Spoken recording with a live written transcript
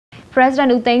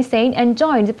President U Thein Sein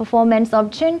enjoyed the performance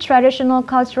of Chin traditional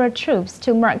cultural troops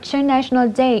to mark Chin National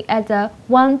Day at the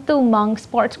Wan Tu Mong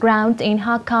Sports Ground in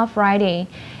Hakka Friday.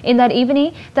 In that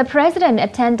evening, the President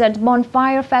attended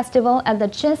Bonfire Festival at the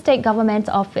Chin State Government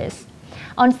Office.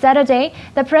 On Saturday,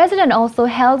 the President also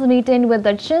held a meeting with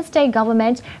the Chin State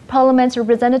Government, Parliament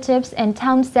representatives and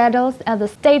Townselders at the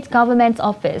State Government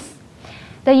Office.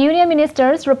 The union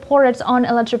ministers reported on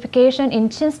electrification in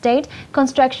Chin State,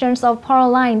 constructions of power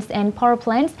lines and power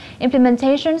plants,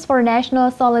 implementations for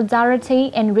national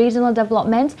solidarity and regional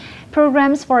development,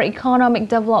 programs for economic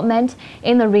development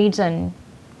in the region.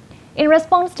 In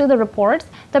response to the reports,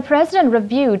 the President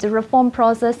reviewed the reform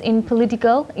process in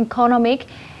political, economic,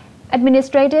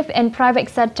 administrative and private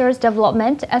sectors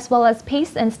development, as well as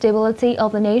peace and stability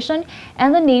of the nation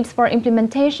and the needs for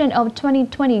implementation of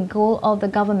 2020 goal of the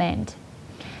government.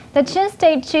 The Chin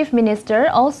State Chief Minister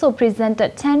also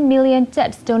presented 10 million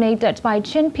checks donated by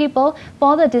Chin people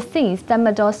for the deceased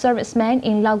Tamador servicemen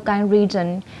in Lao Cai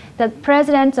region. The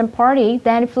President and party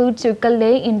then flew to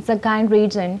Calais in Sagaing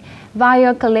region.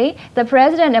 Via Calais, the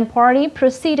President and party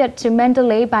proceeded to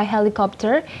Mandalay by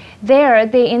helicopter. There,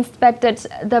 they inspected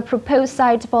the proposed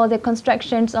site for the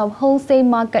construction of wholesale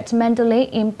market Mandalay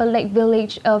in Palek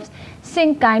village of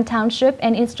Singkai Township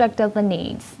and instructed the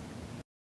needs.